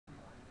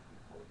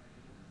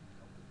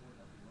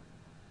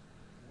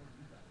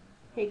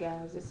Hey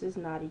guys, this is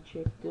Naughty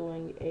Chick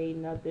doing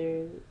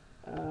another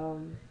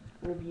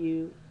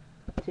review.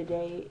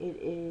 Today it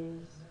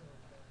is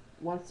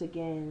once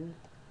again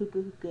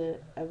hookah-hookah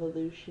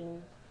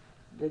evolution,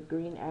 the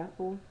green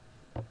apple.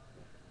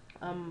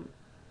 Um,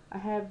 I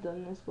have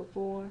done this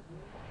before,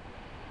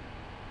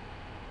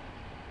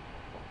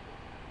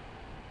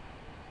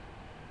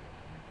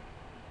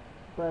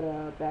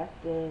 but back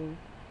then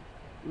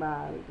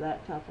my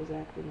laptop was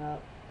acting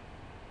up,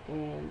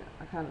 and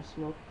I kind of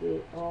smoked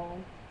it all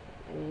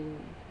and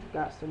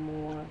got some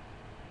more.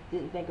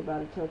 Didn't think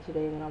about it till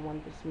today when I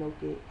wanted to smoke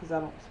it because I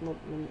don't smoke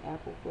many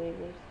apple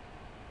flavors.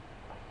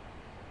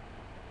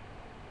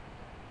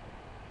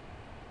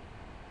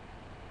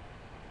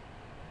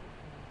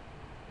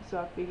 So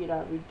I figured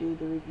I'd redo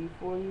the review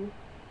for you.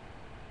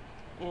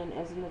 And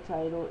as in the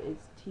title,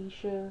 it's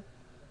Shisha,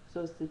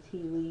 so it's the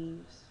tea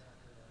leaves.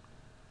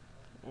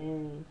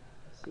 And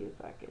see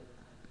if I can.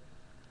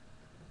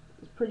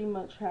 It's pretty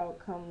much how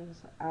it comes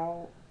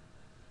out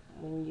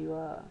when you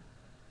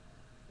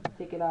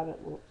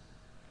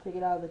take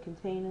it out of the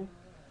container.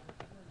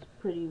 It's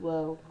pretty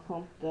well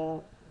clumped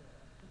up,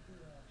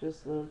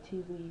 just little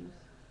tea leaves.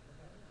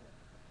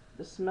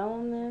 The smell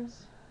on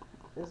this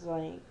is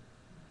like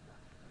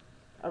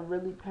a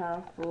really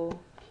powerful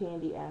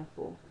candy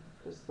apple.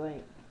 Just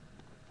like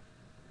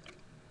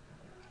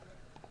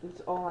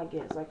it's all I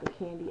get. It's like a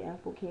candy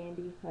apple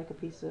candy, like a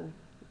piece of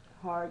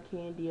hard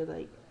candy, or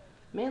like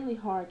mainly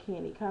hard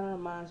candy. Kind of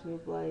reminds me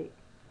of like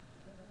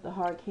the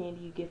hard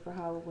candy you get for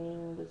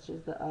Halloween, which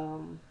is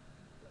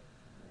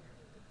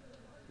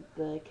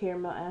the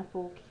caramel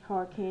apple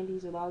hard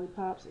candies or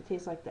lollipops. It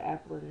tastes like the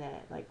apple in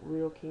that, like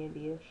real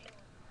candy-ish.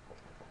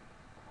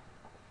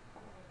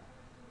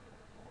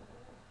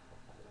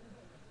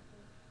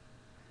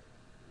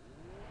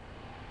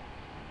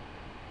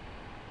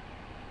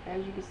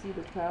 As you can see,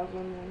 the clouds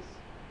on this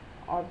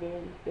are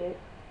very thick.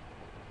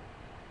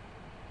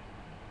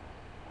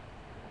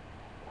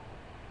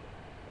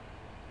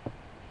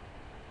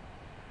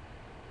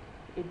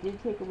 It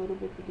did take a little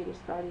bit to get it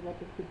started up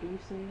and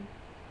producing.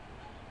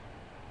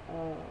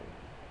 Uh,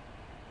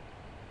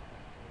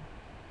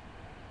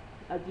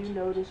 I do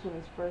notice when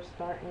it's first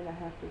starting, I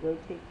have to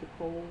rotate the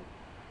coal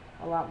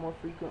a lot more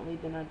frequently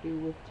than I do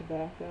with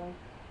tobacco.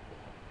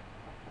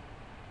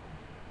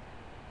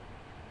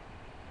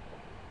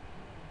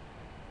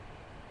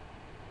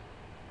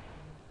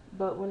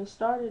 But when it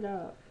started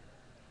up,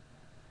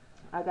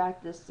 I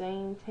got the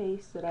same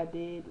taste that I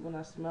did when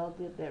I smelled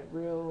it, that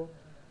real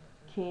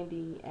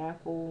candy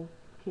apple,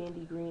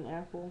 candy green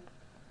apple.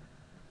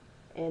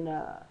 And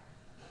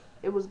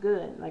it was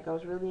good. Like, I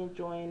was really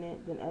enjoying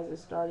it. Then as it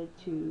started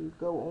to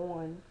go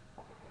on,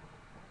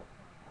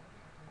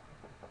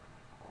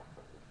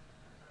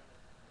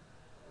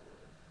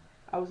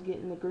 I was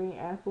getting the green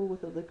apple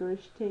with a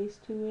licorice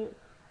taste to it,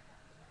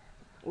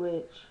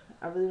 which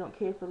I really don't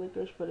care for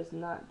licorice, but it's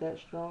not that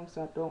strong,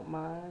 so I don't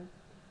mind.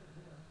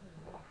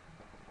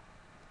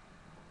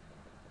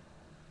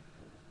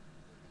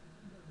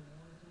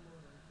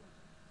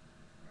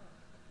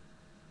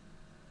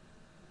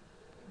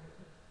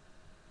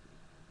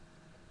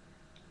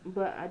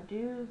 But I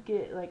do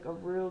get like a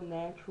real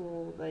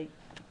natural, like,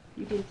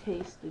 you can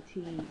taste the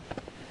tea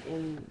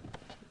in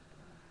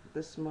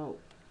the smoke,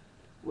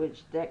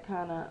 which that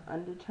kind of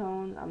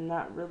undertone I'm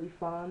not really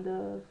fond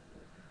of,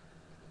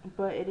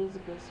 but it is a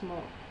good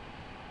smoke.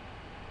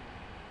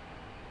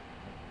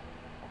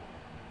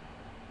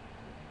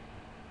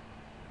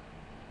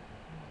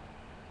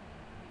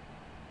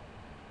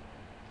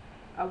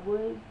 I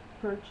would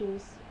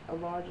purchase a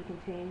larger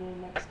container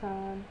next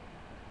time.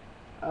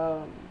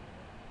 Um,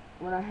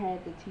 when I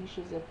had the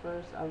t-shirts at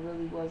first, I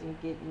really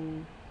wasn't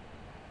getting,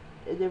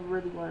 they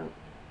really weren't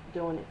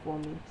doing it for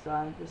me. So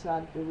I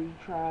decided to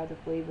retry the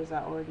flavors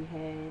I already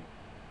had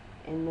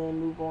and then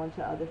move on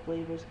to other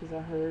flavors because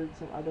I heard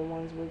some other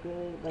ones were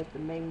good, like the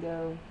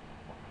mango.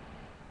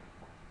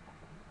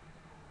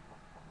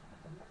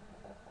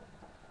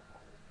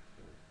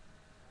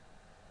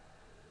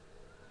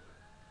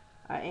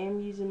 I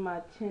am using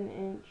my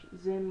 10-inch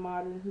Zen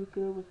Modern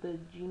hookah with the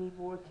Genie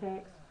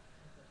Vortex,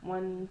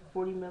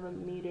 140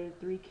 millimeter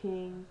 3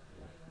 King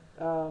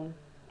um,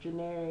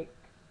 generic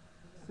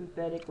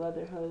synthetic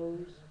leather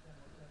hose,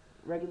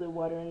 regular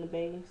water in the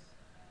base.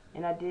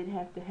 And I did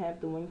have to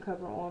have the wind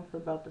cover on for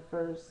about the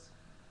first,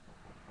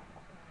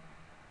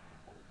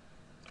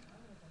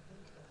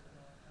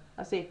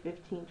 I say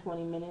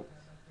 15-20 minutes.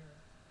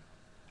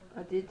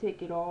 I did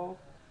take it off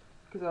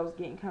because I was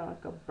getting kind of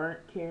like a burnt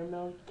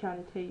caramel kind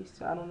of taste.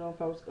 So I don't know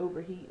if I was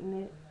overheating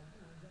it,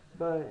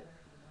 but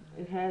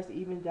it has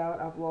evened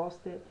out. I've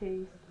lost that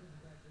taste.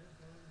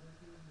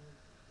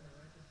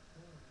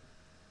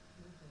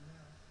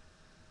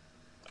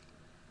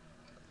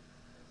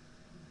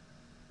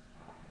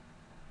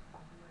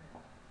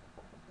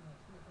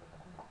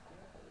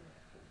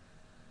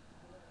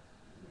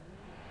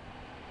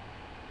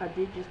 I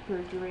did just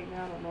purge it right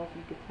now. I don't know if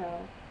you could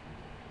tell,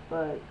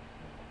 but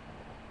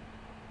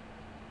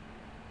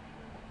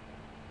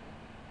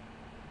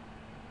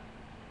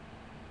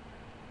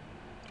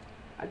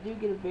I do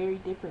get a very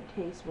different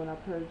taste when I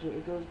purge it.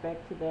 It goes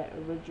back to that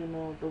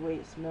original, the way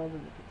it smelled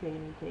in the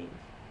container taste.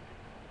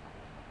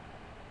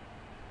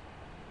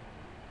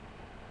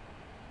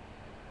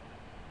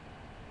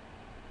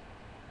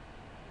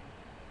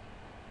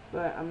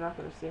 But I'm not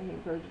going to sit here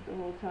and purge it the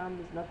whole time.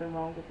 There's nothing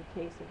wrong with the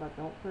taste if I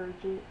don't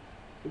purge it.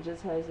 It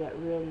just has that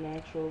real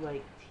natural,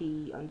 like,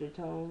 tea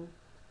undertone.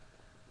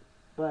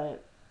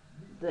 But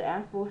the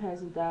apple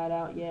hasn't died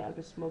out yet. I've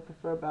been smoking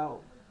for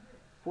about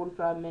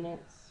 45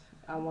 minutes.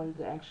 I wanted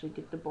to actually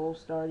get the bowl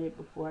started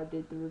before I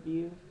did the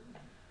review.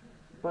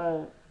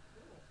 But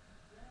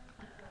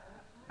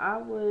I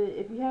would,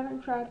 if you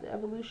haven't tried the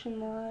Evolution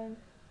line,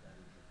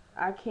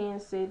 I can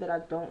say that I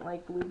don't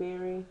like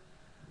blueberry.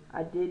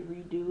 I did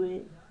redo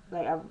it.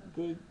 Like, I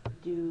did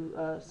do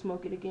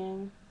smoke it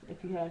again.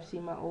 If you have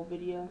seen my old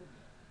video,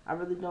 I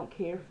really don't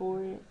care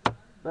for it,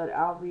 but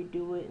I'll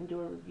redo it and do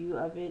a review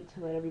of it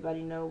to let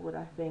everybody know what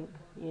I think,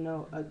 you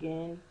know,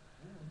 again.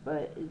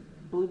 But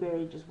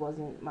blueberry just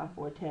wasn't my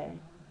forte.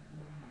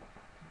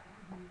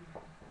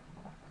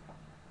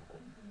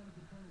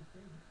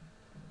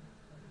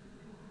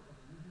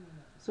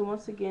 So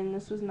once again,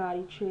 this was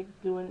Naughty Chick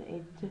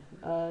doing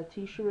a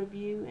Tisha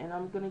review, and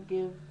I'm gonna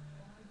give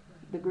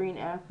the green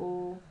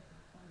apple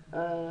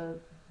a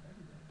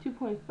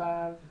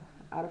 2.5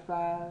 out of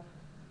 5.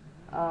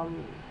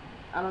 Um,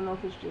 I don't know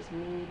if it's just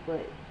me,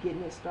 but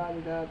getting it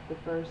started up the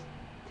first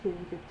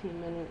 10-15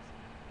 minutes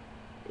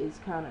is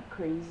kind of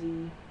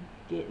crazy.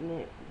 Getting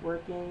it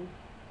working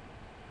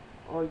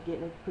or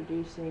getting it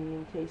producing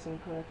and tasting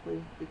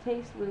correctly. The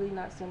taste really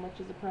not so much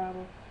as a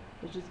problem.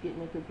 It's just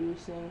getting it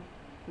producing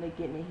and then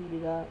getting it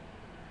heated up.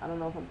 I don't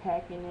know if I'm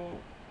packing it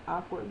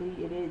awkwardly.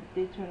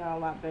 Did turn out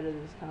a lot better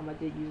this time. I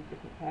did use a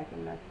different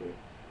packing method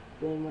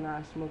than when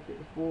I smoked it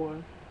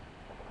before.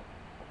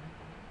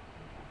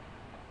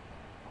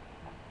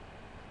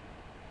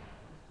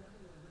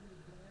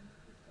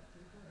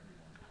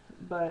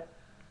 But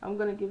I'm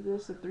going to give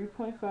this a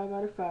 3.5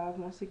 out of 5.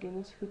 Once again,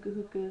 it's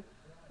hookah-hookah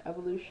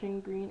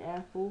Evolution Green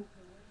Apple.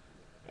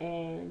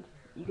 And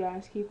you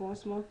guys keep on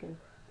smoking.